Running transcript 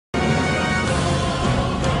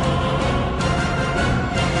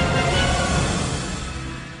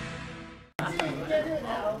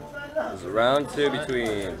round 2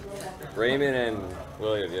 between Raymond and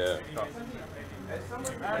William, yeah.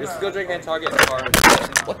 Your skill drink can't target card.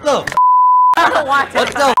 What the f? I don't want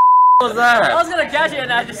What the f was that? I was gonna catch it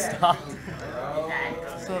and I just stopped.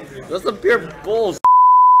 That's some pure bullshit.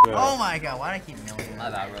 Oh my god, why do I keep milling? My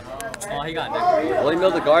bad, bro. Oh, he got it. Well, you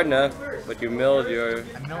milled the Gardener, but you milled your...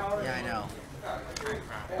 Yeah, I know.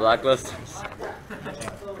 Blacklist.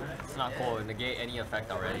 It's not cool. Negate any effect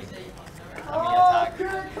already. I mean, attack.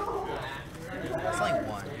 It's like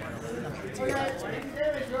one.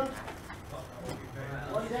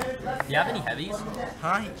 Do you have any heavies?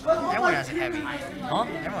 Huh? Everyone has a heavy. Huh?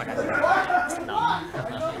 Everyone has a heavy. No. I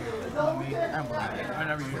don't believe it.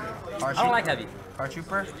 Whenever you... I don't like heavy. Car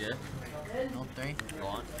Trooper? Yeah. No, 3. Go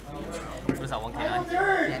on. What is that, 1K9?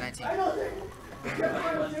 Yeah, 19.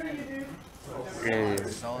 Okay.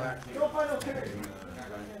 Solar.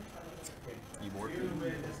 Keyboard.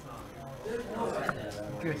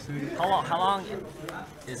 How long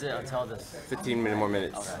is it until this? 15 more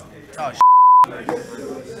minutes. Okay. Oh,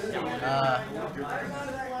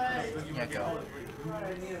 yeah, go.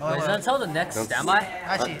 Oh, Wait, is it until the next standby?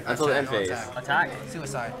 Actually, until the end phase. Attack?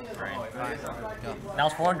 Suicide. Drain. Fine. Go. That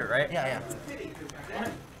was 400, right? Yeah.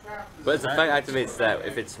 But its effect activates that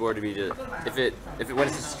if it's were to be just when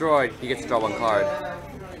it's destroyed, he gets to draw 1 card.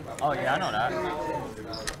 Oh yeah, I know that.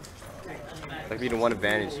 Like being one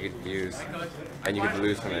advantage you could use, and you could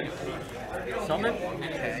lose from it. Summon?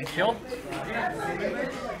 Okay. Kill?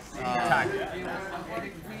 Attack.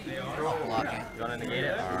 I'll block it. You wanna negate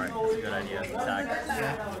it? Alright, that's a good idea. Attack.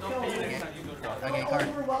 Yeah. Okay, card.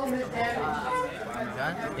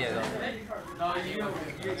 Done? Yeah, go.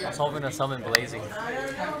 I was hoping to summon Blazing.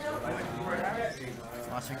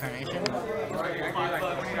 Monster Carnation.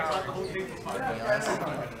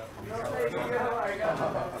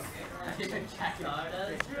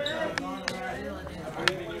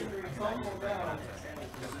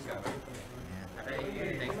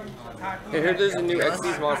 Hey, here there's a new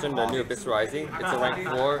XD monster in the new Abyss Rising. It's a rank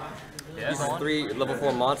 4. Yeah, Uses 3 level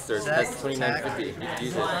 4 monsters. It has 2950. You can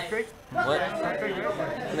use it. What?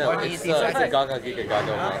 No, it's a Gaga Giga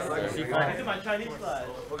Gaga monster. You don't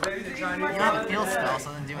have a kill spell, so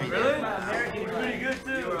it doesn't do anything.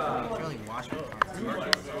 Really wash my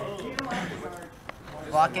cards.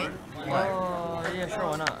 Block it. What? Oh, yeah, sure,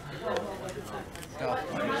 why not? Go.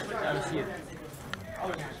 Let me see it.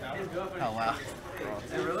 Oh, wow.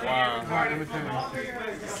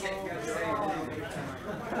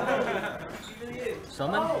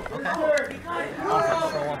 Summon? Okay.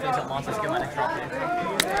 Throw 1 face up monsters, get my next drop in.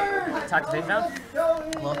 Attack the face down.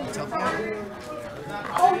 Hello, Utopia.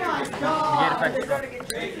 Negate effect, drop.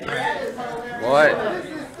 What?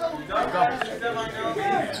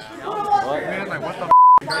 What? Man, like, what the f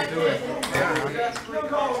you guys doing?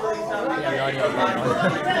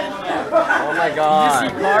 Oh my god. You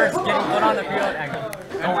see cards getting put on the field and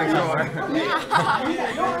going somewhere.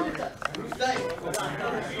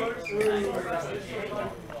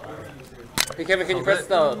 Hey Kevin, can you press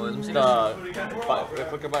the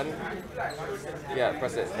clicker button? Yeah,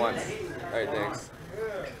 press it once. Alright, thanks.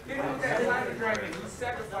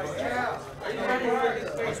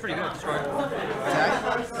 That's pretty good.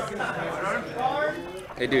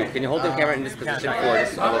 Hey dude, can you hold the camera in this position for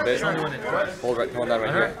just a little bit? Hold that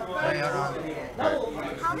right here.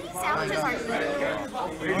 How many sandwiches are you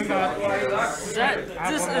eating?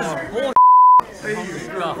 This is bullshit.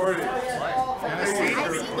 I've seen you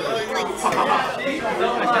eat like 2.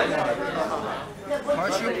 Car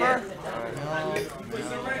Trooper?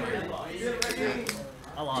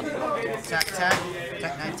 I lost. Attack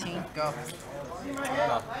 19, go.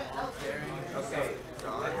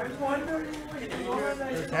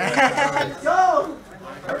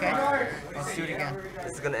 Okay, let's do it again.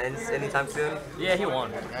 This is gonna end anytime soon? Yeah, he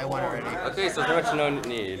won. I won already. Okay, so there's much no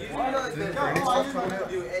need.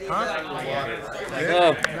 Huh?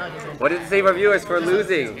 So, what did it say for viewers for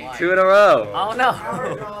losing 2 in a row? I don't know.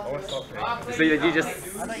 So you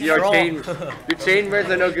just your chain birds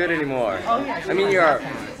are no good anymore. I mean your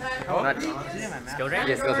not Skill drain?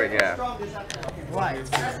 yeah, skill drain, yeah. What?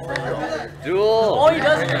 Duel. All he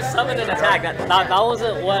does is just summon and attack. That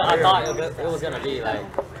wasn't what I thought it was gonna be like.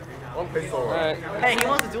 Alright. Hey, he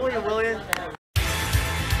wants to duel you, William.